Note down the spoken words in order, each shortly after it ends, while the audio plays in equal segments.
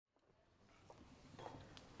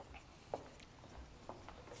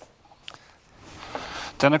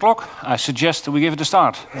10 o'clock. I suggest we give it a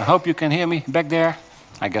start. I hope you can hear me back there.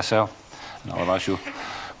 I guess so. And otherwise you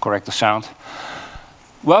correct the sound.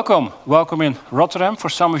 Welcome. Welcome in Rotterdam. For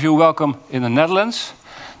some of you, welcome in the Netherlands.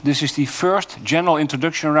 This is the first general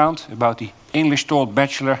introduction round about the English taught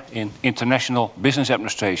Bachelor in International Business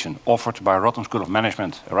Administration, offered by Rotterdam School of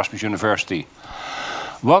Management, Erasmus University.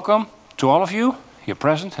 Welcome to all of you here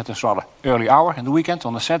present at this rather early hour in the weekend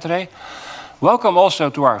on a Saturday. Welcome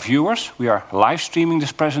also to our viewers. We are live streaming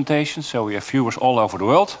this presentation, so we have viewers all over the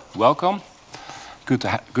world. Welcome. Good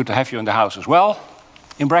to have you in the house as well,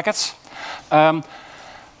 in brackets.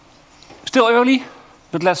 Still early,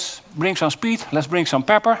 but let's bring some speed, let's bring some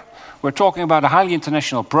pepper. We're talking about a highly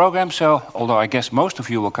international program, so although I guess most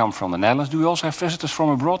of you will come from the Netherlands, do we also have visitors from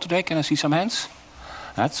abroad today? Can I see some hands?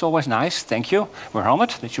 That's always nice, thank you. We're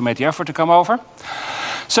honored that you made the effort to come over.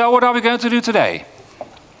 So what are we going to do today?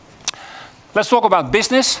 Let's talk about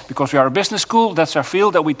business, because we are a business school, that's our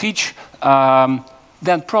field that we teach.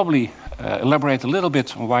 Then probably elaborate a little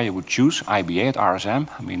bit on why you would choose IBA at RSM.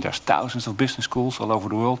 I mean, there's thousands of business schools all over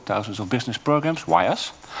the world, thousands of business programs. Why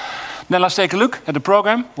us? Then let's take a look at the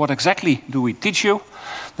program. What exactly do we teach you?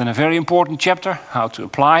 Then a very important chapter, how to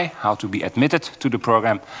apply, how to be admitted to the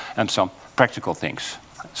program, and some practical things.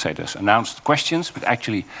 Say there's announced questions, but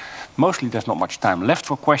actually mostly there's not much time left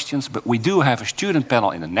for questions, but we do have a student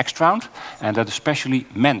panel in the next round, and that is specially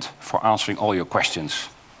meant for answering all your questions.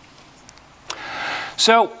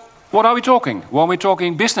 So, what are we talking? Well, we're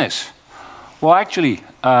talking business. Well, actually,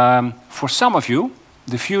 for some of you,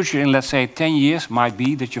 the future in, let's say, 10 years might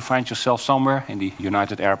be that you find yourself somewhere in the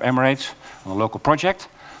United Arab Emirates on a local project,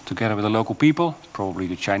 together with the local people, probably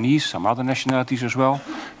the Chinese, some other nationalities as well.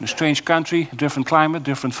 In a strange country, different climate,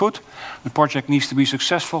 different food. The project needs to be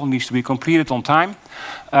successful, needs to be completed on time.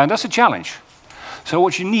 And that's a challenge. So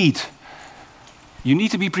what you need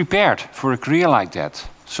to be prepared for a career like that.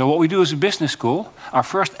 So what we do as a business school, our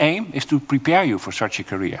first aim is to prepare you for such a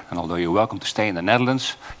career. And although you're welcome to stay in the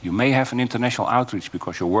Netherlands, you may have an international outreach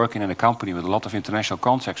because you're working in a company with a lot of international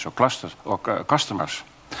contacts or clusters or customers.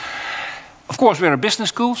 Of course, we're a business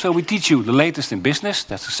school, so we teach you the latest in business.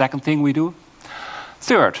 That's the second thing we do.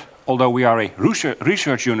 Third, although we are a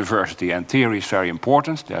research university and theory is very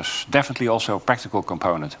important, there's definitely also a practical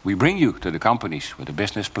component. We bring you to the companies with a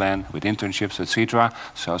business plan, with internships, etc.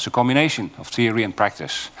 So it's a combination of theory and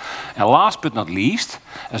practice. And last but not least,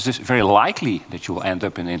 as it's very likely that you will end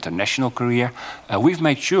up in an international career, we've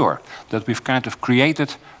made sure that we've kind of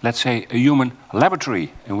created, let's say, a human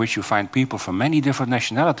laboratory in which you find people from many different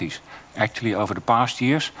nationalities. Actually, over the past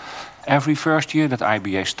years, every first year that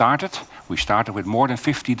IBA started, we started with more than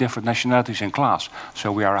 50 different nationalities in class.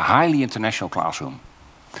 So we are a highly international classroom.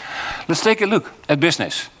 Let's take a look at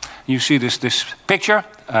business. You see this picture.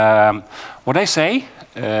 What they say,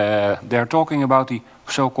 they're talking about the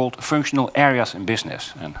so-called functional areas in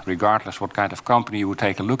business. And regardless what kind of company you would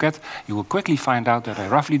take a look at, you will quickly find out that they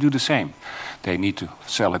roughly do the same. They need to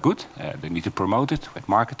sell a good, they need to promote it with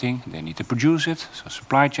marketing, they need to produce it, so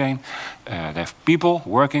supply chain. They have people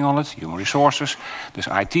working on it, human resources, there's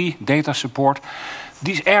IT, data support.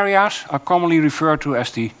 These areas are commonly referred to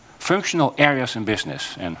as the functional areas in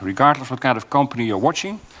business. And regardless what kind of company you're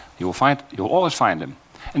watching, you'll always find them.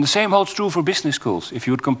 And the same holds true for business schools. If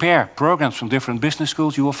you would compare programs from different business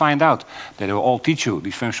schools, you will find out that they will all teach you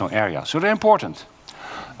these functional areas. So they're important.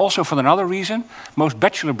 Also, for another reason, most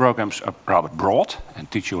bachelor programs are rather broad and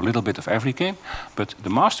teach you a little bit of everything, but the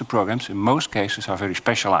master programs in most cases are very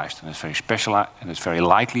specialized. And it's very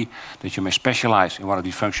likely that you may specialize in one of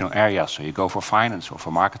these functional areas. So you go for finance or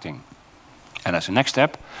for marketing. And as a next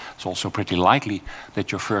step, it's also pretty likely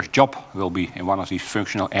that your first job will be in one of these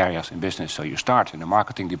functional areas in business. So you start in the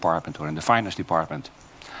marketing department or in the finance department.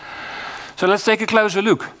 So let's take a closer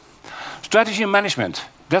look. Strategy and management,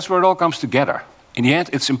 that's where it all comes together. In the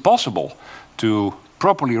end, it's impossible to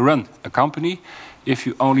properly run a company if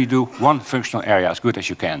you only do one functional area as good as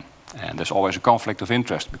you can. And there's always a conflict of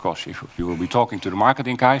interest, because if you will be talking to the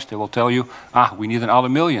marketing guys, they will tell you, we need another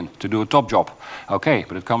 $1 million to do a top job. Okay,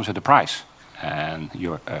 but it comes at a price. And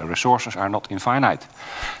your resources are not infinite.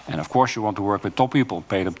 And of course you want to work with top people,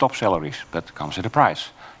 pay them top salaries, but it comes at a price.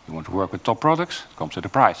 You want to work with top products, it comes at a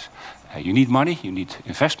price. You need money, you need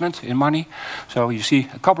investment in money. So you see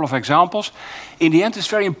a couple of examples. In the end,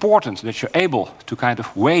 it's very important that you're able to kind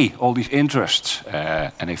of weigh all these interests.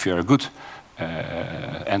 And if you're a good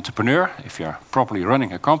entrepreneur, if you're properly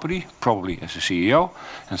running a company, probably as a CEO,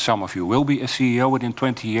 and some of you will be a CEO within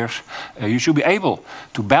 20 years, you should be able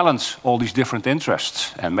to balance all these different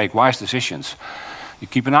interests and make wise decisions. You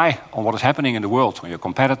keep an eye on what is happening in the world, on your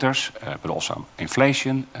competitors, but also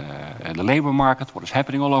inflation, the labor market, what is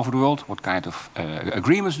happening all over the world, what kind of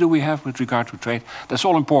agreements do we have with regard to trade. That's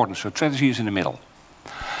all important, so strategy is in the middle.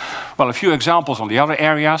 Well, a few examples on the other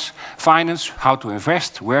areas. Finance, how to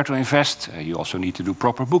invest, where to invest. You also need to do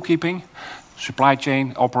proper bookkeeping. Supply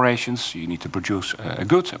chain operations, you need to produce a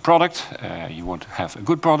good product. You want to have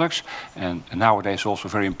good products. And nowadays also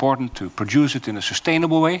very important to produce it in a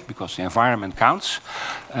sustainable way because the environment counts.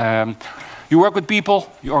 You work with people,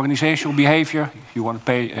 your organizational behavior. You want to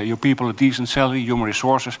pay your people a decent salary, human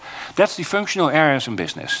resources. That's the functional areas in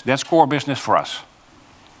business. That's core business for us.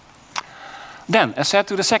 Then, as said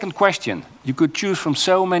to the second question, you could choose from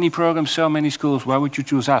so many programs, so many schools. Why would you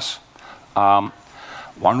choose us?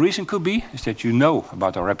 One reason could be is that you know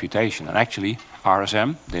about our reputation. And actually,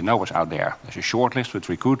 RSM, they know us out there. There's a short list with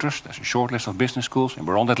recruiters. There's a short list of business schools, and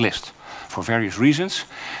we're on that list. For various reasons,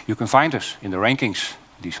 you can find us in the rankings.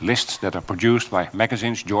 These lists that are produced by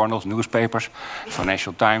magazines, journals, newspapers,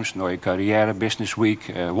 Financial Times, Neue Karriere, Business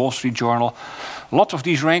Week, Wall Street Journal. Lots of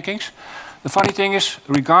these rankings. The funny thing is,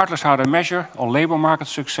 regardless how they measure on labor market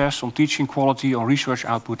success, on teaching quality, on research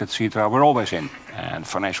output, etc., we're always in. And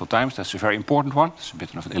Financial Times, that's a very important one. It's a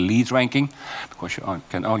bit of an elite ranking, because you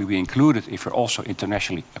can only be included if you're also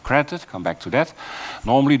internationally accredited. Come back to that.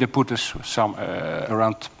 Normally they put us some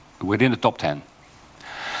around within the top 10.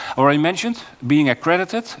 I already mentioned being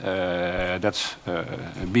accredited. That's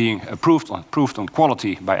being approved on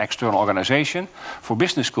quality by external organization. For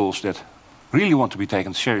business schools that really want to be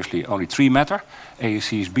taken seriously, only 3 matter.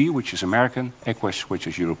 AAC is B, which is American, EQUIS, which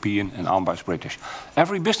is European, and AMBA is British.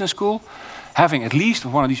 Every business school having at least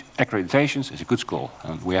one of these accreditations is a good school,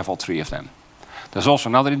 and we have all 3 of them. There's also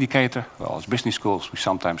another indicator. Well, as business schools, we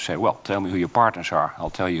sometimes say, well, tell me who your partners are. I'll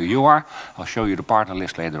tell you who you are. I'll show you the partner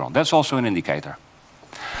list later on. That's also an indicator.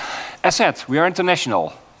 As said, we are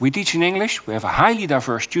international. We teach in English. We have a highly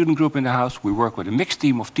diverse student group in the house. We work with a mixed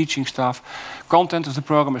team of teaching staff. Content of the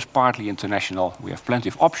program is partly international. We have plenty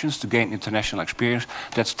of options to gain international experience.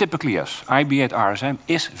 That's typically us. IBA at RSM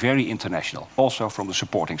is very international, also from the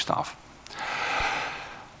supporting staff.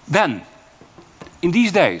 Then, in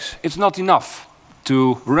these days, it's not enough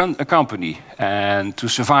to run a company and to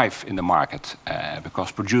survive in the market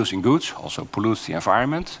because producing goods also pollutes the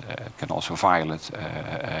environment, can also violate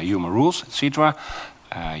human rules, etc.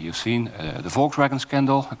 You've seen the Volkswagen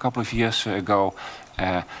scandal a couple of years ago.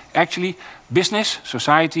 Actually, business,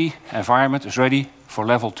 society, environment is ready for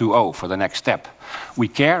level 2.0, for the next step. We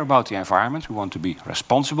care about the environment. We want to be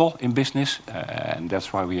responsible in business, and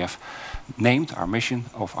that's why we have named our mission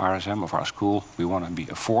of RSM, of our school. We want to be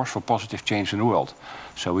a force for positive change in the world.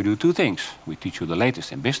 So we do 2 things. We teach you the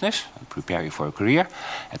latest in business and prepare you for a career.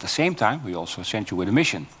 At the same time, we also send you with a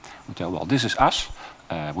mission. We tell, well, this is us.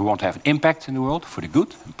 We want to have an impact in the world for the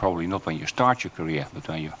good, and probably not when you start your career, but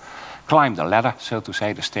when you climb the ladder, so to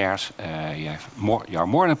say, the stairs, you are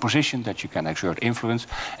more in a position that you can exert influence,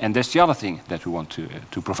 and that's the other thing that we want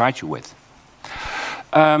to provide you with.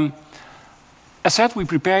 As said, we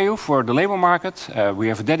prepare you for the labor market. We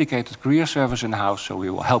have a dedicated career service in the house, so we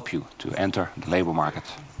will help you to enter the labor market.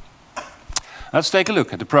 Let's take a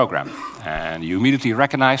look at the program. And you immediately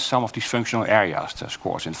recognize some of these functional areas. There's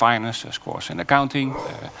course in finance, there's course in accounting,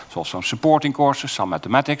 there's also some supporting courses, some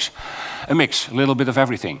mathematics, a mix, a little bit of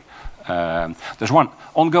everything. There's one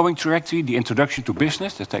ongoing trajectory, the introduction to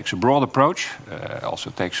business, that takes a broad approach,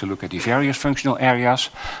 also takes a look at the various functional areas.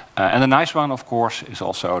 And the nice one, of course, is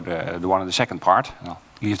also the one in the second part. I'll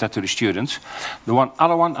leave that to the students. The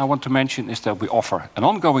other one I want to mention is that we offer an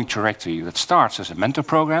ongoing trajectory that starts as a mentor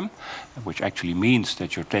program, which actually means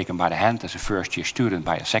that you're taken by the hand as a first-year student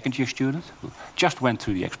by a second-year student who just went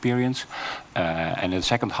through the experience. And in the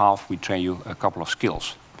second half, we train you a couple of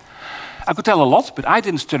skills. I could tell a lot, but I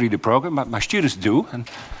didn't study the program, but my students do. And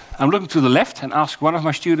I'm looking to the left and ask one of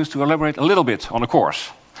my students to elaborate a little bit on the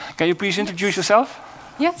course. Can you please introduce yourself?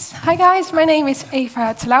 Yes. Hi, guys. My name is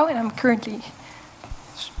Eva Tselau, and I'm currently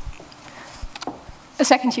a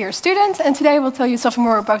second-year student. And today I will tell you something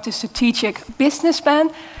more about the strategic business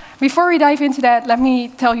plan. Before we dive into that, let me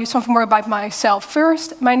tell you something more about myself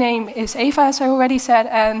first. My name is Eva, as I already said,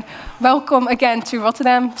 and welcome again to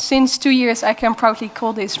Rotterdam. Since 2 years, I can proudly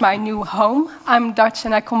call this my new home. I'm Dutch,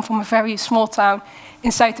 and I come from a very small town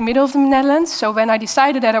inside the middle of the Netherlands. So when I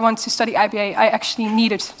decided that I wanted to study IBA, I actually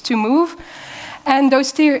needed to move. And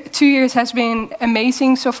those 2 years has been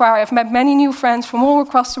amazing so far. I've met many new friends from all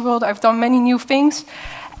across the world. I've done many new things.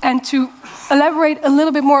 And to elaborate a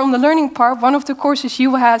little bit more on the learning part, one of the courses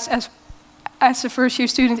you have as a first-year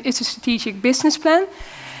student is a strategic business plan.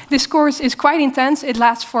 This course is quite intense. It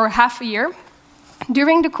lasts for half a year.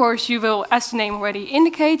 During the course, you will, as the name already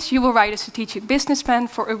indicates, you will write a strategic business plan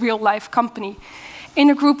for a real-life company. In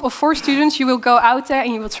a group of 4 students, you will go out there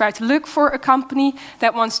and you will try to look for a company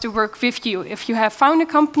that wants to work with you. If you have found a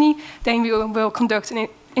company, then you will conduct an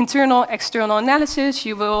internal, external analysis.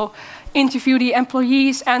 You will interview the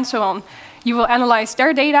employees and so on. You will analyze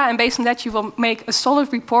their data, and based on that, you will make a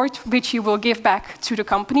solid report, which you will give back to the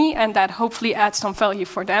company, and that hopefully adds some value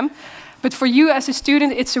for them. But for you as a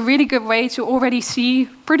student, it's a really good way to already see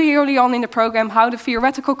pretty early on in the program how the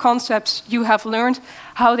theoretical concepts you have learned,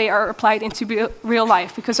 how they are applied into real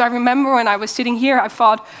life. Because I remember when I was sitting here, I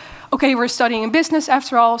thought, okay, we're studying business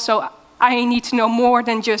after all, so I need to know more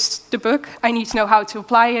than just the book. I need to know how to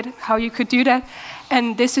apply it, how you could do that.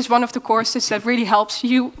 And this is one of the courses that really helps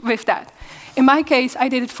you with that. In my case, I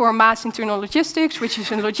did it for Maas Internal Logistics, which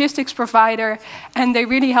is a logistics provider, and they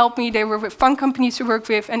really helped me. They were fun companies to work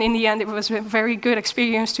with, and in the end, it was a very good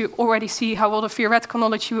experience to already see how all the theoretical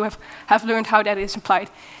knowledge you have learned, how that is applied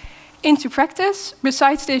into practice.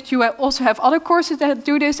 Besides this, you also have other courses that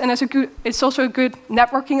do this, and it's also a good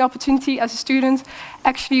networking opportunity as a student.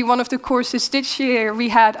 Actually, one of the courses this year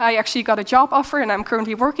I actually got a job offer, and I'm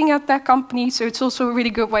currently working at that company, so it's also a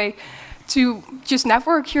really good way to just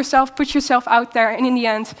network yourself, put yourself out there, and in the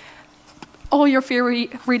end, all your theory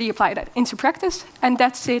really apply that into practice. And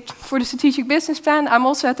that's it for the strategic business plan. I'm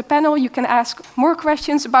also at the panel. You can ask more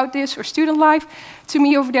questions about this or student life to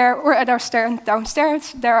me over there or at our stand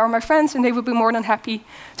downstairs. There are my friends, and they will be more than happy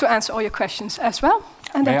to answer all your questions as well.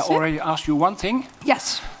 And May I that's already ask you one thing?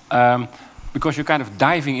 Yes. Because you're kind of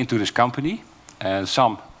diving into this company, and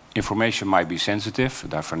some information might be sensitive,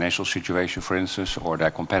 their financial situation, for instance, or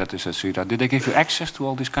their competitors, etc. Did they give you access to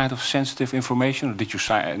all this kind of sensitive information, or did you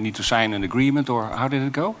need to sign an agreement, or how did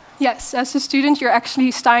it go? Yes, as a student, you're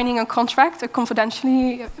actually signing a contract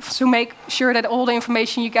confidentially, so make sure that all the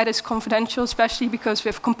information you get is confidential, especially because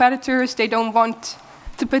with competitors, they don't want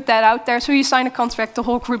to put that out there. So you sign a contract, the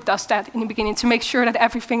whole group does that in the beginning, to make sure that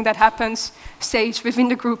everything that happens stays within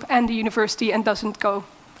the group and the university and doesn't go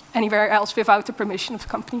anywhere else without the permission of the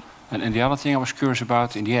company. And the other thing I was curious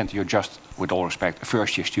about, in the end, you're just, with all respect, a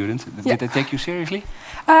first-year student. Yeah. Did they take you seriously?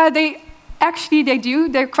 They do.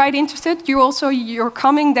 They're quite interested. You're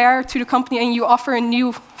coming there to the company and you offer a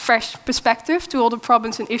new, fresh perspective to all the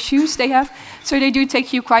problems and issues they have. So they do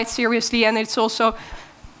take you quite seriously, and it's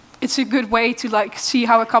a good way to see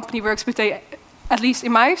how a company works. But they, at least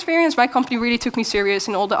in my experience, my company really took me serious,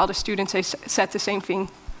 and all the other students, they said the same thing,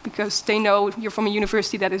 because they know you're from a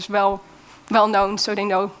university that is well known, so they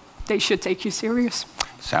know they should take you serious.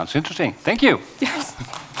 Sounds interesting. Thank you. Yes.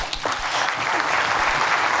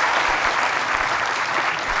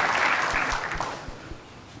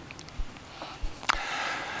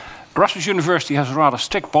 Erasmus University has a rather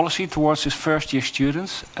strict policy towards its first-year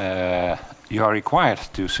students. You are required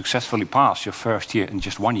to successfully pass your first year in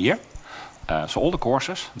just 1 year. So all the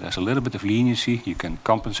courses, there's a little bit of leniency. You can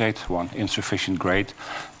compensate one insufficient grade.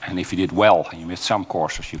 And if you did well and you missed some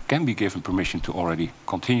courses, you can be given permission to already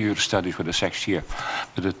continue your studies with the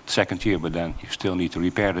second year, but then you still need to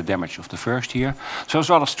repair the damage of the first year. So it's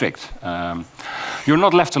rather strict. You're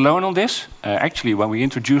not left alone on this. Actually, when we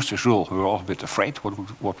introduced this rule, we were all a bit afraid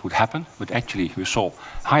what would happen. But actually, we saw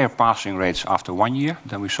higher passing rates after 1 year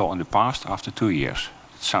than we saw in the past after 2 years.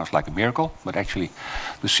 Sounds like a miracle, but actually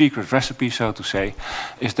the secret recipe, so to say,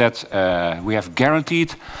 is that we have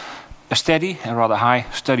guaranteed a steady and rather high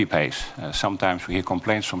study pace. Sometimes we hear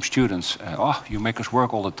complaints from students, oh, you make us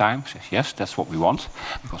work all the time. Says, yes, that's what we want,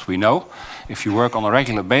 because we know if you work on a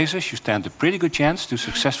regular basis, you stand a pretty good chance to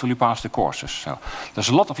successfully pass the courses. So there's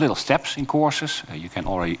a lot of little steps in courses. You can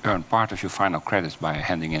already earn part of your final credits by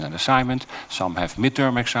handing in an assignment. Some have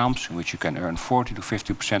midterm exams in which you can earn 40 to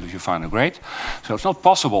 50% of your final grade. So it's not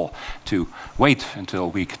possible to wait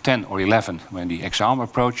until week 10 or 11 when the exam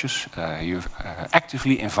approaches. You're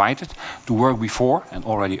actively invited to work before and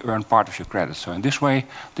already earn part of your credits. So in this way,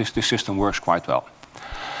 this system works quite well.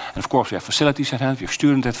 And of course, we have facilities at hand. We have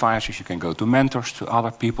student advisors. You can go to mentors, to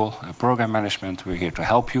other people, program management. We're here to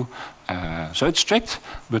help you. So it's strict,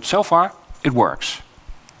 but so far, it works.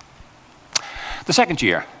 The second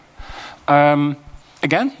year.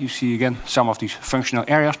 Again, you see some of these functional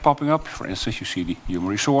areas popping up. For instance, you see the human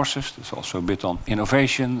resources. There's also a bit on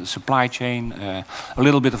innovation, supply chain, a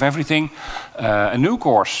little bit of everything. A new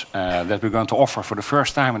course that we're going to offer for the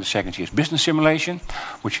first time in the second year is business simulation,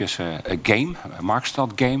 which is a game, a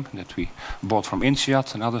Markstad game that we bought from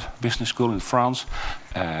INSEAD, another business school in France.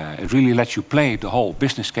 It really lets you play the whole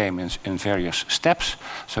business game in various steps.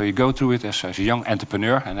 So you go through it as a young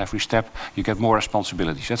entrepreneur, and every step you get more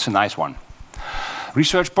responsibilities. That's a nice one.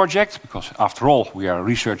 research project, because after all, we are a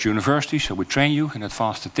research university, so we train you in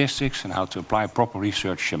advanced statistics and how to apply proper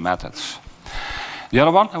research methods. The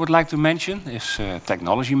other one I would like to mention is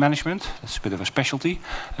technology management. That's a bit of a specialty.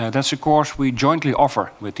 That's a course we jointly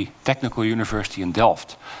offer with the Technical University in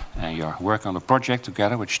Delft. And you're working on a project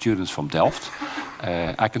together with students from Delft.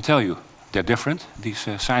 I can tell you, they're different, these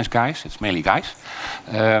science guys. It's mainly guys.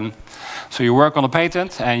 So you work on a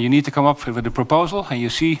patent and you need to come up with a proposal, and you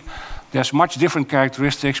see there's much different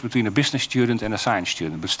characteristics between a business student and a science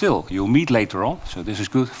student. But still, you'll meet later on, so this is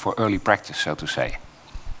good for early practice, so to say.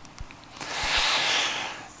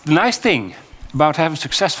 The nice thing about having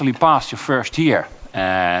successfully passed your first year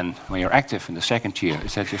and when you're active in the second year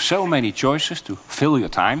is that you have so many choices to fill your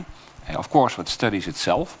time. Of course, with studies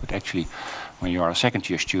itself, but actually when you are a second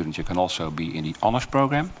year student, you can also be in the honors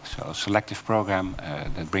program, so a selective program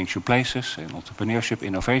that brings you places in entrepreneurship,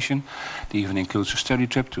 innovation. It even includes a study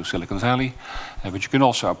trip to Silicon Valley, but you can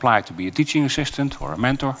also apply to be a teaching assistant or a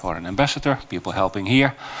mentor or an ambassador, people helping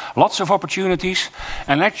here. Lots of opportunities,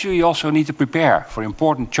 and actually you also need to prepare for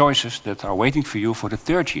important choices that are waiting for you for the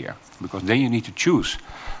third year, because then you need to choose.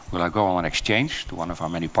 Will I go on an exchange to one of our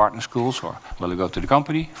many partner schools, or will I go to the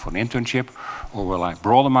company for an internship, or will I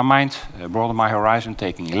broaden my mind, broaden my horizon,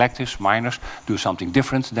 taking electives, minors, do something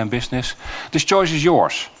different than business? This choice is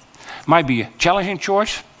yours. Might be a challenging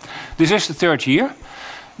choice. This is the third year.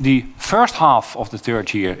 The first half of the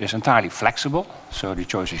third year is entirely flexible, so the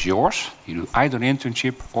choice is yours. You do either an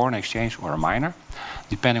internship or an exchange or a minor.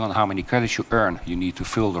 Depending on how many credits you earn, you need to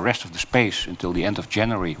fill the rest of the space until the end of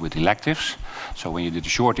January with electives. So when you did a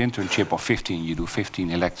short internship of 15, you do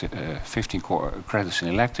 15 credits in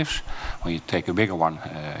electives. When you take a bigger one,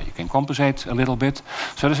 you can compensate a little bit.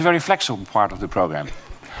 So that's a very flexible part of the program.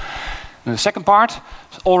 And the second part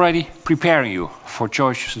is already preparing you for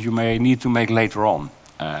choices that you may need to make later on.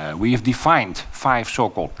 We have defined 5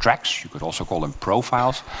 so-called tracks, you could also call them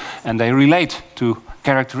profiles, and they relate to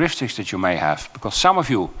characteristics that you may have, because some of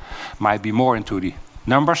you might be more into the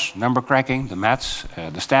numbers, number cracking, the maths,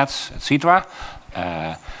 the stats, etc.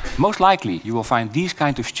 Most likely you will find these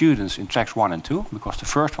kind of students in tracks 1 and 2, because the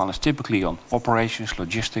first one is typically on operations,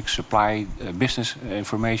 logistics, supply, business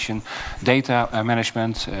information, data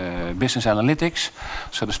management, business analytics.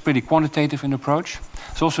 So it's pretty quantitative in approach.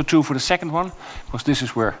 It's also true for the second one, because this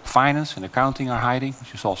is where finance and accounting are hiding,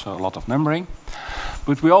 which is also a lot of numbering.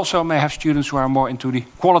 But we also may have students who are more into the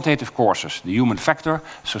qualitative courses, the human factor,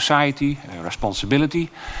 society, responsibility.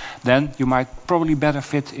 Then you might probably better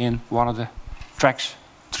fit in one of the tracks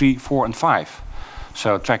 3, 4, and 5.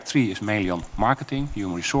 So track 3 is mainly on marketing,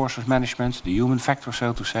 human resources management, the human factor,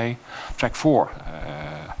 so to say. Track 4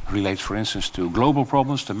 relates, for instance, to global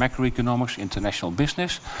problems, to macroeconomics, international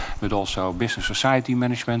business, but also business society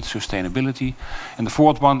management, sustainability. And the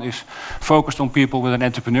fourth one is focused on people with an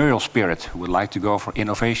entrepreneurial spirit who would like to go for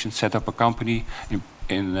innovation, set up a company,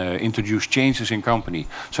 introduce changes in company.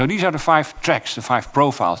 So these are the 5 tracks, the 5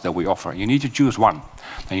 profiles that we offer. You need to choose one.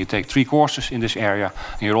 Then you take 3 courses in this area,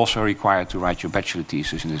 and you're also required to write your bachelor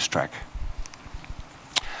thesis in this track.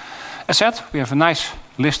 As said, we have a nice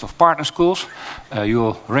list of partner schools.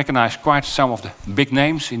 You'll recognize quite some of the big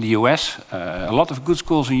names in the US, a lot of good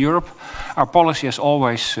schools in Europe. Our policy has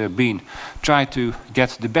always been try to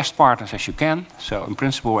get the best partners as you can. So in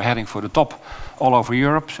principle, we're heading for the top all over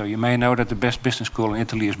Europe. So you may know that the best business school in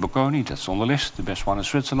Italy is Bocconi, that's on the list. The best one in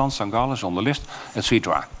Switzerland, St. Gallen, is on the list,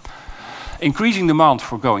 etc. Increasing demand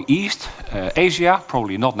for going east, Asia,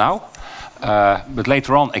 probably not now, but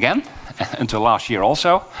later on again. Until last year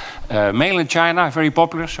also. Mainland China, very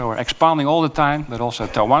popular, so we're expanding all the time, but also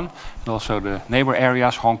Taiwan, and also the neighbor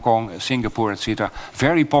areas, Hong Kong, Singapore, etc.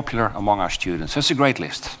 Very popular among our students. That's a great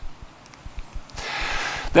list.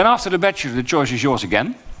 Then after the bachelor, the choice is yours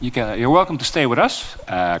again. You're welcome to stay with us,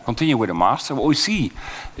 continue with a master. What we see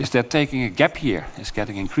is that taking a gap year is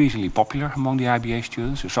getting increasingly popular among the IBA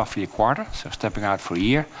students. It's roughly a quarter, so stepping out for a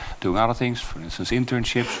year, doing other things, for instance,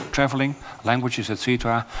 internships, or traveling, languages,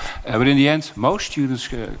 etc. But in the end, most students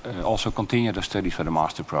also continue their studies for the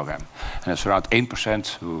master program. And it's around 8%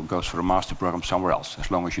 who goes for a master program somewhere else. As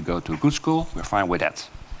long as you go to a good school, we're fine with that.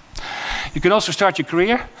 You can also start your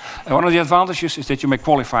career. One of the advantages is that you may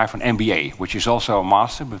qualify for an MBA, which is also a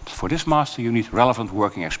master, but for this master you need relevant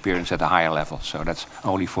working experience at a higher level. So that's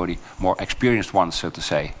only for the more experienced ones, so to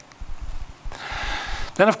say.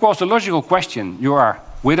 Then, of course, the logical question, you are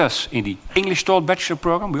with us in the English-taught bachelor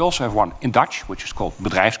program. We also have one in Dutch, which is called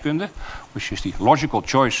Bedrijfskunde, which is the logical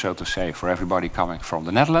choice, so to say, for everybody coming from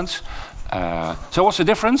the Netherlands. So what's the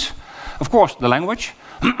difference? Of course, the language,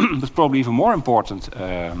 but probably even more important,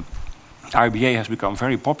 IBA has become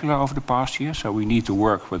very popular over the past year, so we need to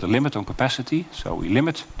work with a limit on capacity. So we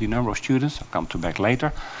limit the number of students. I'll come to back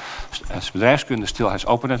later. As bedrijfskunde still has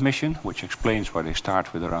open admission, which explains why they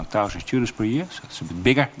start with around 1,000 students per year. So it's a bit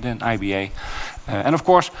bigger than IBA. And of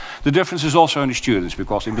course, the difference is also in the students,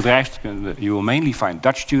 because in bedrijfskunde you will mainly find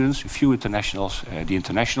Dutch students, a few internationals. The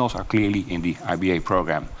internationals are clearly in the IBA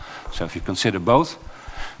program. So if you consider both,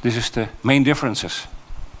 this is the main differences.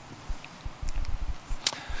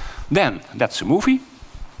 Then, that's a movie.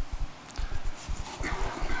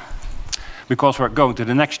 Because we're going to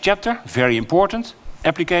the next chapter, very important,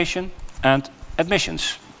 application and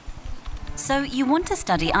admissions. So you want to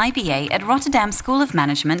study IBA at Rotterdam School of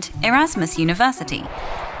Management, Erasmus University?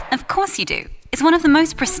 Of course you do. It's one of the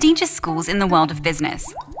most prestigious schools in the world of business.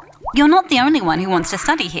 You're not the only one who wants to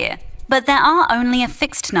study here, but there are only a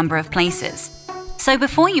fixed number of places. So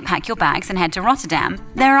before you pack your bags and head to Rotterdam,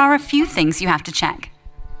 there are a few things you have to check.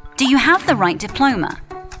 Do you have the right diploma?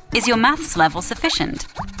 Is your maths level sufficient?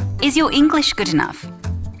 Is your English good enough?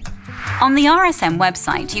 On the RSM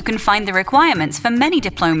website, you can find the requirements for many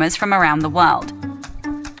diplomas from around the world.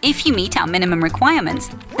 If you meet our minimum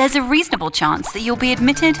requirements, there's a reasonable chance that you'll be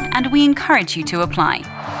admitted, and we encourage you to apply.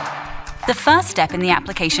 The first step in the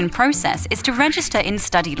application process is to register in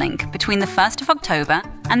StudyLink between the 1st of October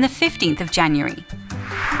and the 15th of January.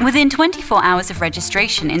 Within 24 hours of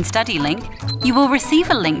registration in StudyLink, you will receive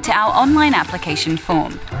a link to our online application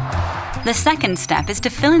form. The second step is to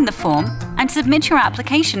fill in the form and submit your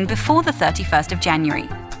application before the 31st of January.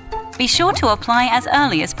 Be sure to apply as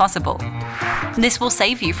early as possible. This will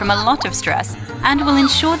save you from a lot of stress and will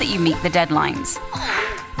ensure that you meet the deadlines.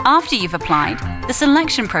 After you've applied, the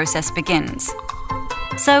selection process begins.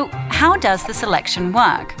 So, how does the selection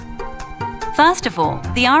work? First of all,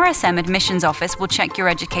 the RSM admissions office will check your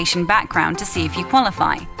education background to see if you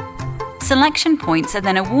qualify. Selection points are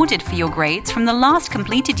then awarded for your grades from the last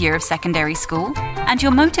completed year of secondary school and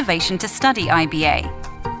your motivation to study IBA.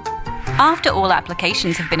 After all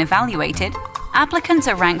applications have been evaluated, applicants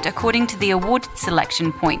are ranked according to the awarded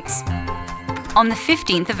selection points. On the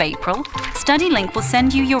 15th of April, StudyLink will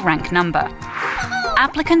send you your rank number.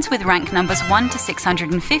 Applicants with rank numbers 1 to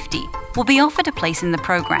 650 will be offered a place in the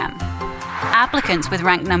program. Applicants with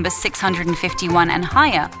rank numbers 651 and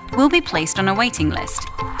higher will be placed on a waiting list.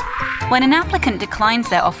 When an applicant declines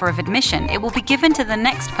their offer of admission, it will be given to the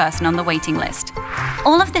next person on the waiting list.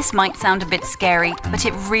 All of this might sound a bit scary, but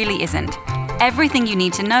it really isn't. Everything you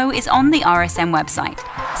need to know is on the RSM website.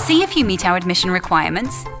 See if you meet our admission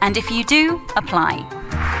requirements, and if you do, apply.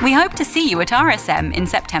 We hope to see you at RSM in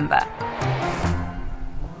September.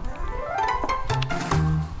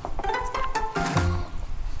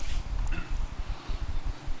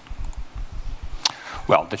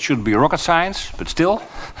 Well, that shouldn't be rocket science, but still,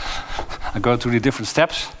 I go through the different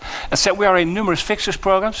steps. As said, we are a numerous fixtures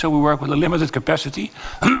program, so we work with a limited capacity.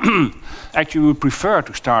 Actually, we would prefer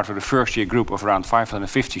to start with a first-year group of around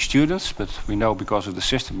 550 students, but we know because of the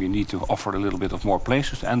system you need to offer a little bit of more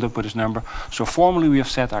places to end up with this number. So formally, we have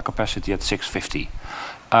set our capacity at 650.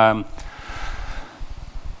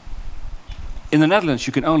 In the Netherlands,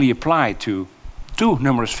 you can only apply to 2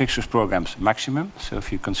 numerous fixtures programs maximum. So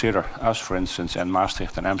if you consider us, for instance, and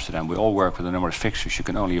Maastricht and Amsterdam, we all work with the numerous fixtures, you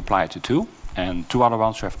can only apply to 2. And 2 other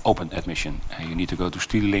ones have open admission. And you need to go to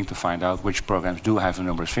StudyLink to find out which programs do have the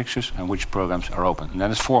numerous fixtures and which programs are open. And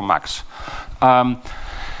then it's 4 max.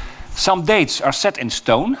 Some dates are set in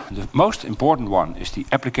stone. The most important one is the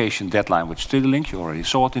application deadline with StudyLink. You already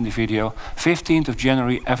saw it in the video. 15th of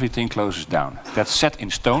January, everything closes down. That's set in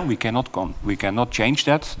stone. We cannot change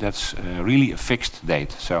that. That's really a fixed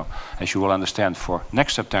date. So, as you will understand, for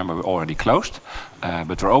next September we're already closed,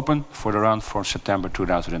 but we're open for the round for September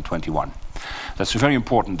 2021. That's a very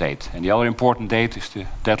important date. And the other important date is the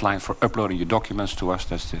deadline for uploading your documents to us.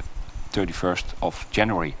 That's the 31st of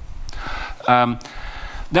January.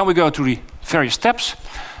 Then we go to the various steps.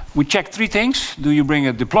 We check 3 things. Do you bring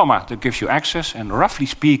a diploma that gives you access? And roughly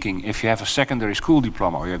speaking, if you have a secondary school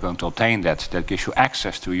diploma or you're going to obtain that, that gives you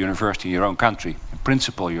access to a university in your own country. In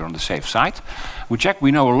principle, you're on the safe side. We check,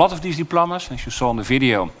 we know a lot of these diplomas. As you saw in the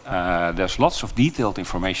video, there's lots of detailed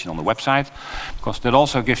information on the website, because that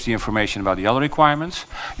also gives the information about the other requirements.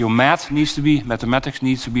 Your mathematics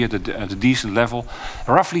needs to be at a decent level.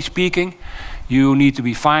 Roughly speaking, you need to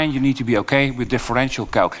be fine, you need to be okay with differential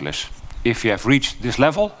calculus. If you have reached this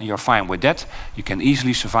level and you're fine with that, you can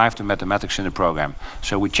easily survive the mathematics in the program.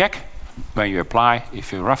 So we check when you apply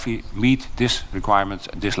if you roughly meet this requirement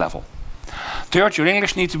at this level. Third, your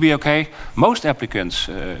English needs to be okay. Most applicants,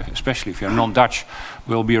 especially if you're non-Dutch,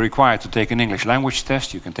 will be required to take an English language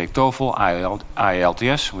test. You can take TOEFL,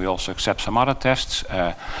 IELTS. We also accept some other tests.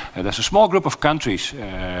 There's a small group of countries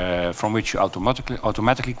from which you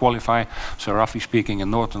automatically qualify. So roughly speaking, in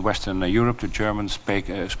North and Western Europe, the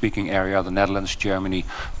German-speaking area, the Netherlands, Germany,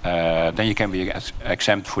 then you can be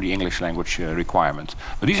exempt for the English language requirement.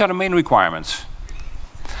 But these are the main requirements.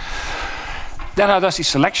 Then how does the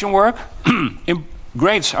selection work?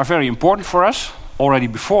 Grades are very important for us, already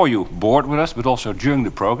before you board with us, but also during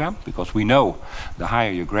the program, because we know the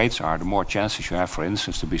higher your grades are, the more chances you have, for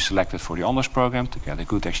instance, to be selected for the honors program, to get a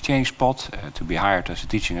good exchange spot, to be hired as a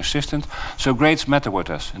teaching assistant. So grades matter with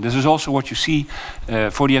us. And this is also what you see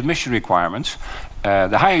for the admission requirements.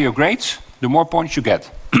 The higher your grades, the more points you get.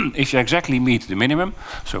 If you exactly meet the minimum,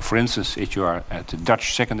 so for instance, if you are at the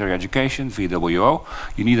Dutch secondary education, VWO,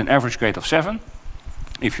 you need an average grade of 7.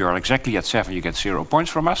 If you are exactly at 7, you get 0 points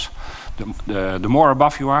from us. The more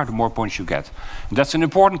above you are, the more points you get. And that's an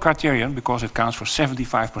important criterion because it counts for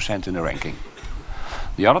 75% in the ranking.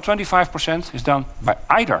 The other 25% is done by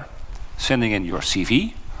either sending in your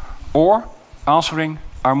CV or answering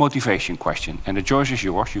our motivation question. And the choice is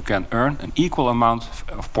yours. You can earn an equal amount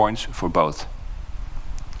of points for both.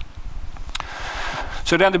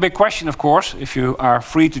 So then the big question, of course, if you are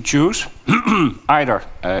free to choose either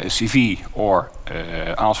a CV or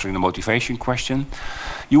answering the motivation question,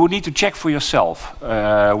 you would need to check for yourself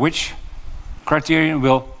which criterion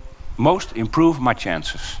will most improve my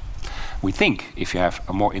chances. We think if you have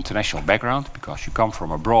a more international background, because you come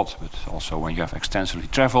from abroad, but also when you have extensively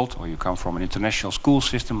traveled, or you come from an international school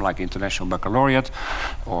system like International Baccalaureate,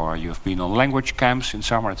 or you've been on language camps in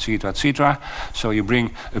summer, etc., so you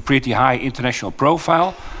bring a pretty high international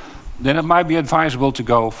profile, then it might be advisable to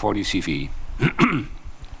go for the CV.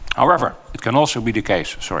 However, it can also be the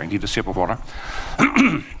case, sorry, I need a sip of water.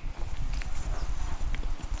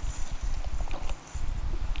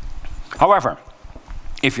 However,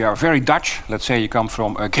 if you are very Dutch, let's say you come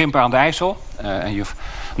from Krimpen aan de IJssel, and you've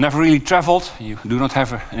never really traveled, you do not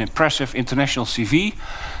have an impressive international CV,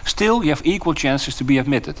 still you have equal chances to be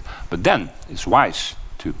admitted. But then it's wise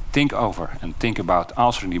to think over and think about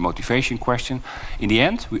answering the motivation question. In the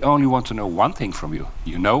end, we only want to know one thing from you.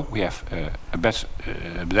 You know we have a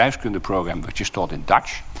bedrijfskunde program which is taught in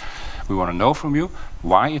Dutch. We want to know from you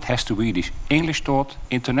why it has to be this English-taught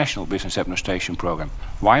international business administration program.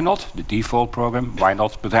 Why not the default program? Why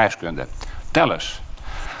not bedrijfskunde? Tell us.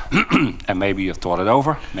 And maybe you've thought it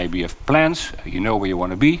over. Maybe you have plans. You know where you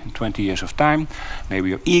want to be in 20 years of time. Maybe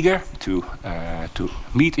you're eager to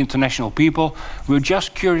meet international people. We're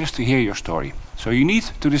just curious to hear your story. So you need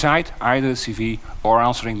to decide either the CV or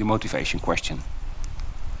answering the motivation question.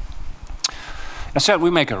 As said, we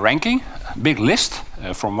make a ranking, a big list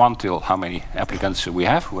from 1 till how many applicants we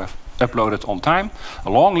have who have uploaded on time, a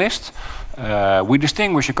long list. We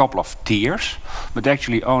distinguish a couple of tiers, but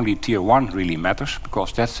actually only tier 1 really matters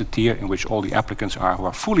because that's the tier in which all the applicants are who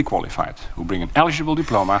are fully qualified, who bring an eligible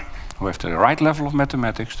diploma, who have the right level of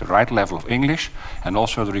mathematics, the right level of English, and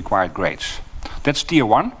also the required grades. That's tier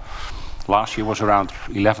 1. Last year was around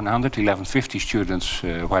 1100, 1150 students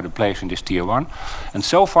who had a place in this tier 1. And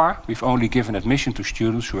so far, we've only given admission to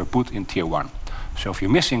students who are put in tier 1. So if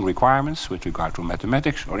you're missing requirements with regard to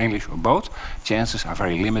mathematics or English or both, chances are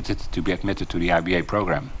very limited to be admitted to the IBA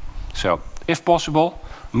program. So if possible,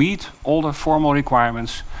 meet all the formal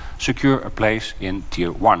requirements, secure a place in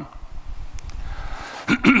tier 1.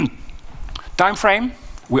 Time frame,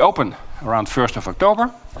 we open around 1st of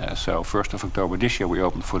October. So 1st of October this year we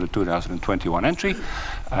opened for the 2021 entry.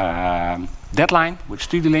 Deadline with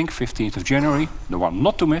StudyLink, 15th of January. The one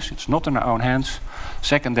not to miss, it's not in our own hands.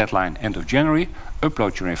 Second deadline, end of January.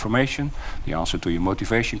 Upload your information, the answer to your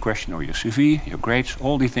motivation question or your CV, your grades,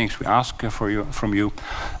 all the things we ask from you.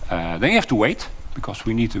 Then you have to wait, because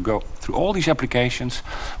we need to go through all these applications.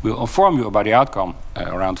 We'll inform you about the outcome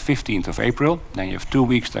around 15th of April. Then you have 2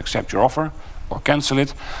 weeks to accept your offer or cancel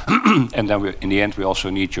it. And then in the end, we also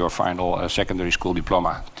need your final secondary school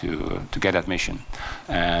diploma to get admission.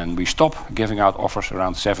 And we stop giving out offers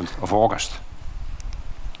around 7th of August.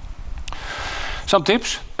 Some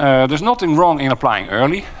tips. There's nothing wrong in applying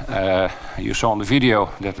early. You saw in the video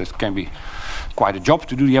that it can be quite a job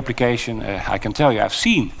to do the application. I can tell you, I've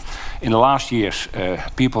seen in the last years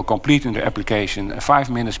people completing their application 5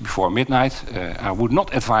 minutes before midnight. I would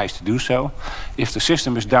not advise to do so. If the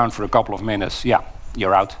system is down for a couple of minutes, yeah,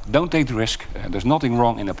 you're out. Don't take the risk. There's nothing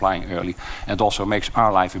wrong in applying early. And it also makes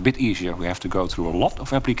our life a bit easier. We have to go through a lot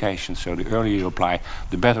of applications, so the earlier you apply,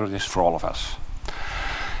 the better it is for all of us.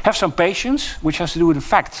 Have some patience, which has to do with the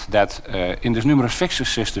fact that in this numerous fixes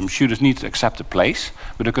system, students need to accept a place,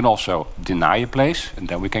 but they can also deny a place, and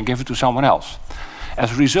then we can give it to someone else.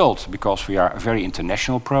 As a result, because we are a very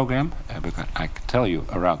international program, because I can tell you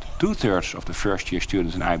around 2/3 of the first year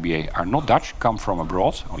students in IBA are not Dutch, come from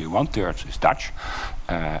abroad, only 1/3 is Dutch.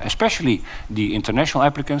 Especially the international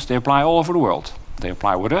applicants, they apply all over the world. They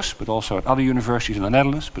apply with us, but also at other universities in the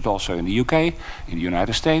Netherlands, but also in the UK, in the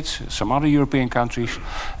United States, some other European countries.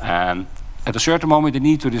 And at a certain moment, they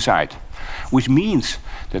need to decide, which means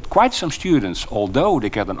that quite some students, although they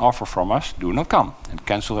get an offer from us, do not come and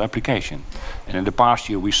cancel their application. And in the past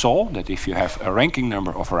year, we saw that if you have a ranking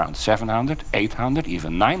number of around 700, 800,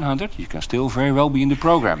 even 900, you can still very well be in the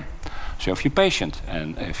program. So if you're patient,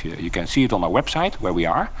 and if you can see it on our website where we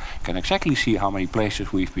are, you can exactly see how many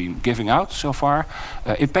places we've been giving out so far.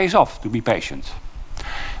 It pays off to be patient.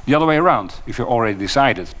 The other way around, if you're already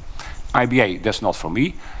decided, IBA, that's not for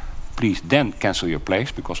me, please then cancel your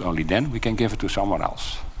place, because only then we can give it to someone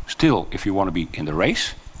else. Still, if you want to be in the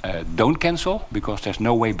race, don't cancel, because there's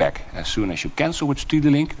no way back. As soon as you cancel with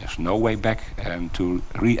StudyLink, there's no way back to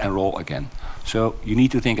re-enroll again. So you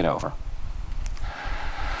need to think it over.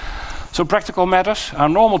 So practical matters, our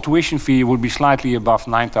normal tuition fee would be slightly above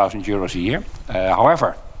 9,000 euros a year.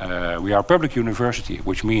 However, we are a public university,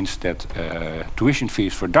 which means that tuition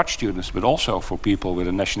fees for Dutch students, but also for people with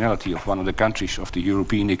a nationality of one of the countries of the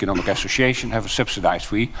European Economic Association, have a subsidized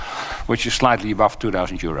fee, which is slightly above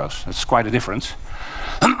 2,000 euros. That's quite a difference.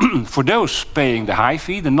 For those paying the high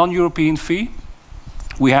fee, the non-European fee,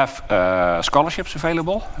 we have scholarships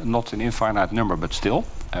available, not an infinite number, but still.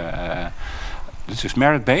 This is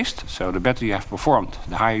merit-based, so the better you have performed,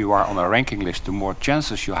 the higher you are on a ranking list, the more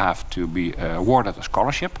chances you have to be awarded a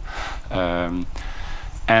scholarship.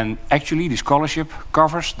 And actually, the scholarship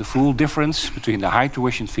covers the full difference between the high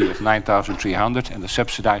tuition fee of 9,300 and the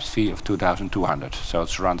subsidized fee of 2,200. So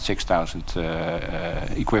it's around 6,000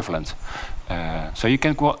 equivalent. So you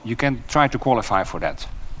can try to qualify for that.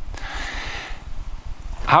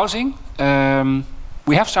 Housing.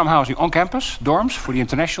 We have some housing on campus, dorms for the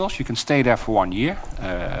internationals. You can stay there for 1 year.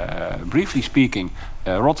 Briefly speaking,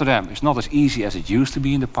 Rotterdam is not as easy as it used to be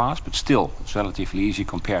in the past, but still it's relatively easy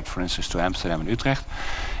compared, for instance, to Amsterdam and Utrecht.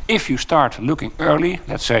 If you start looking early,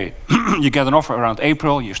 let's say you get an offer around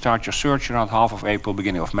April, you start your search around half of April,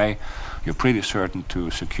 beginning of May, you're pretty certain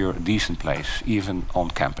to secure a decent place, even on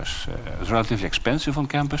campus. It's relatively expensive on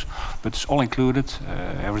campus, but it's all included.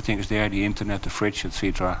 Everything is there, the internet, the fridge,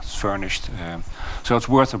 etc. It's furnished. So it's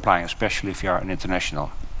worth applying, especially if you are an international.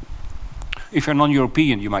 If you're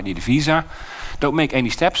non-European, you might need a visa. Don't make any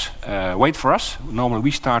steps. Wait for us. Normally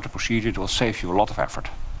we start the procedure. It will save you a lot of effort.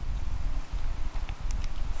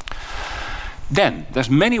 Then, there's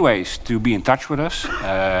many ways to be in touch with us.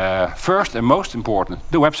 First and most important,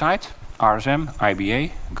 the website, RSM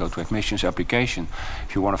IBA. Go to admissions application.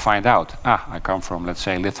 If you want to find out, I come from, let's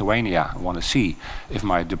say, Lithuania. I want to see if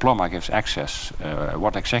my diploma gives access,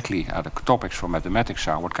 what exactly are the topics for mathematics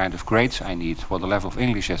are, what kind of grades I need, what the level of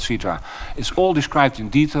English, etc. It's all described in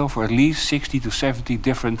detail for at least 60 to 70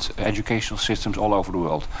 different educational systems all over the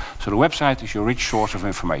world. So the website is your rich source of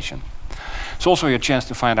information. It's also your chance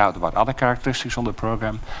to find out about other characteristics on the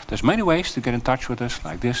program. There's many ways to get in touch with us,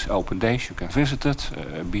 like this, Open Days. You can visit it,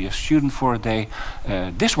 be a student for a day.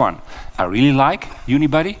 This one I really like,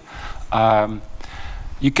 Unibuddy.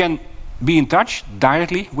 You can be in touch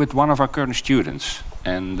directly with one of our current students.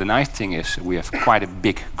 And the nice thing is we have quite a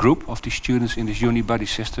big group of these students in this Unibuddy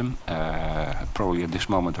system, probably at this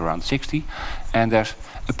moment around 60. And there's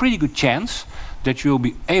a pretty good chance that you'll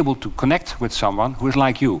be able to connect with someone who is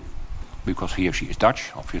like you, because he or she is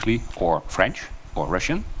Dutch, obviously, or French, or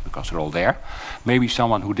Russian, because they're all there. Maybe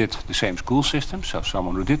someone who did the same school system, so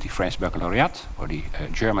someone who did the French baccalaureate, or the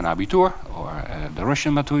German Abitur, or the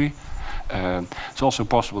Russian Matur. It's also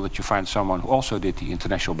possible that you find someone who also did the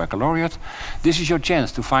international baccalaureate. This is your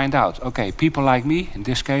chance to find out, okay, people like me, in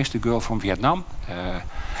this case, the girl from Vietnam,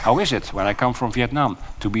 how is it when I come from Vietnam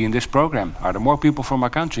to be in this program? Are there more people from my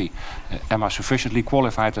country? Am I sufficiently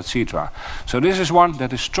qualified, etc.? So this is one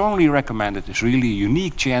that is strongly recommended. It's really a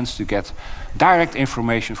unique chance to get direct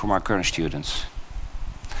information from our current students.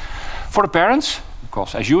 For the parents,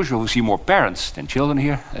 because as usual we see more parents than children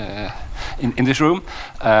here in this room,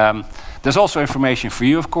 there's also information for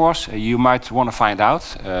you, of course. You might want to find out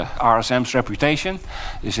RSM's reputation.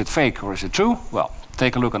 Is it fake or is it true? Well,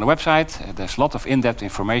 take a look on the website. There's a lot of in-depth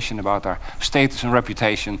information about our status and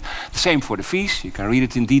reputation. The same for the fees. You can read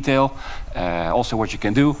it in detail. Also what you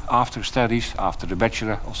can do after studies, after the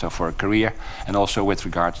bachelor, also for a career, and also with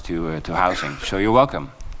regard to housing. So you're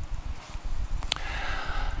welcome.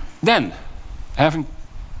 Then, having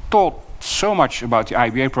told so much about the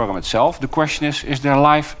IBA program itself. The question is there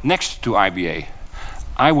life next to IBA?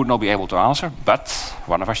 I would not be able to answer, but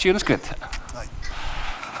one of our students could.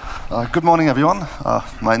 Good morning, everyone.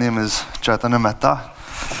 My name is Chaitanya Mehta.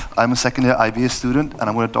 I'm a second-year IBA student, and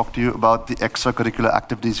I'm going to talk to you about the extracurricular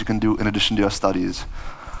activities you can do in addition to your studies.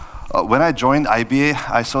 When I joined IBA,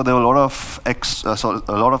 I saw there were a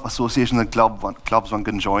lot of associations and clubs one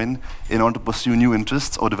can join in order to pursue new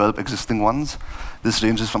interests or develop existing ones. This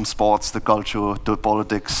ranges from sports to culture to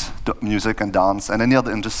politics to music and dance and any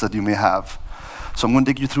other interests that you may have. So I'm going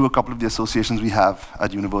to take you through a couple of the associations we have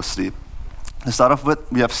at university. To start off with,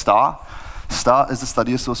 we have STAR. STAR is the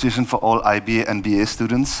study association for all IBA and BA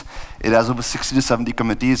students. It has over 60 to 70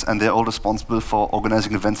 committees, and they're all responsible for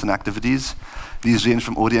organizing events and activities. These range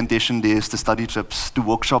from orientation days to study trips to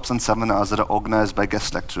workshops and seminars that are organized by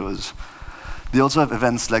guest lecturers. They also have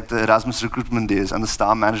events like the Erasmus Recruitment Days and the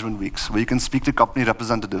STAR Management Weeks, where you can speak to company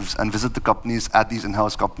representatives and visit the companies at these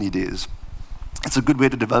in-house company days. It's a good way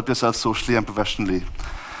to develop yourself socially and professionally.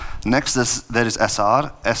 Next, there is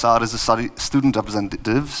SR. SR is the student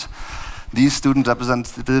representatives. These student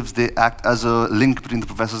representatives, they act as a link between the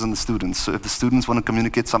professors and the students. So if the students want to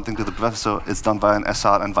communicate something to the professor, it's done via an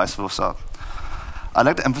SR and vice versa. I'd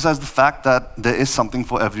like to emphasize the fact that there is something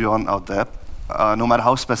for everyone out there. No matter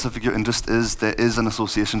how specific your interest is, there is an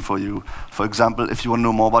association for you. For example, if you want to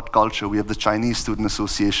know more about culture, we have the Chinese Student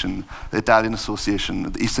Association, the Italian Association,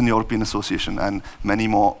 the Eastern European Association, and many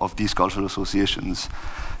more of these cultural associations.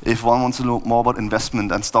 If one wants to know more about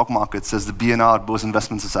investment and stock markets, there's the BNR, Bose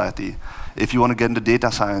Investment Society. If you want to get into data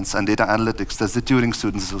science and data analytics, there's the Turing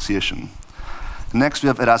Students Association. Next, we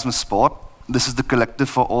have Erasmus Sport. This is the collective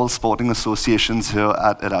for all sporting associations here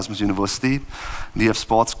at Erasmus University. We have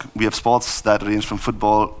sports that range from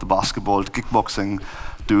football to basketball to kickboxing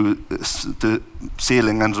to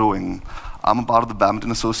sailing and rowing. I'm a part of the Badminton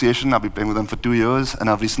Association. I've been playing with them for 2 years, and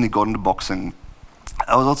I've recently got into boxing.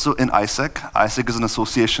 I was also in ISEC. ISEC is an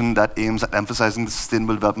association that aims at emphasizing the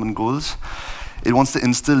Sustainable Development Goals. It wants to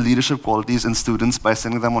instill leadership qualities in students by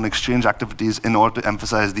sending them on exchange activities in order to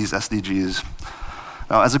emphasize these SDGs.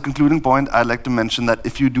 Now, as a concluding point, I'd like to mention that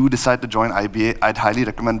if you do decide to join IBA, I'd highly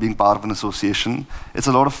recommend being part of an association. It's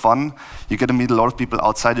a lot of fun. You get to meet a lot of people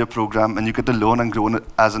outside your program, and you get to learn and grow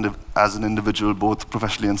as an individual, both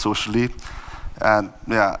professionally and socially. And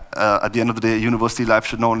yeah, at the end of the day, university life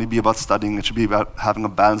should not only be about studying, it should be about having a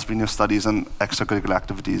balance between your studies and extracurricular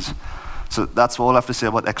activities. So that's all I have to say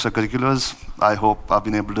about extracurriculars. I hope I've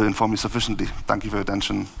been able to inform you sufficiently. Thank you for your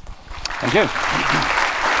attention. Thank you.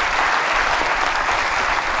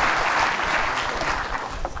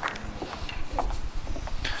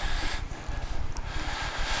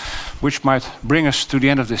 Which might bring us to the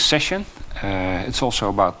end of this session. It's also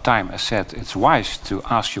about time. As said, it's wise to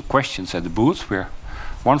ask your questions at the booth. We're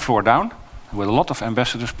one floor down with a lot of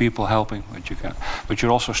ambassadors, people helping. But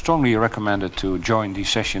you're also strongly recommended to join the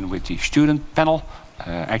session with the student panel.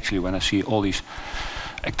 Actually, when I see all these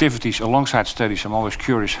activities alongside studies, I'm always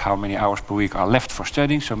curious how many hours per week are left for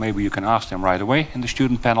studying. So maybe you can ask them right away in the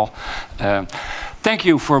student panel. Thank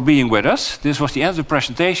you for being with us. This was the end of the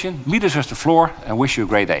presentation. Meet us at the floor and wish you a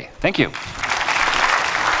great day. Thank you.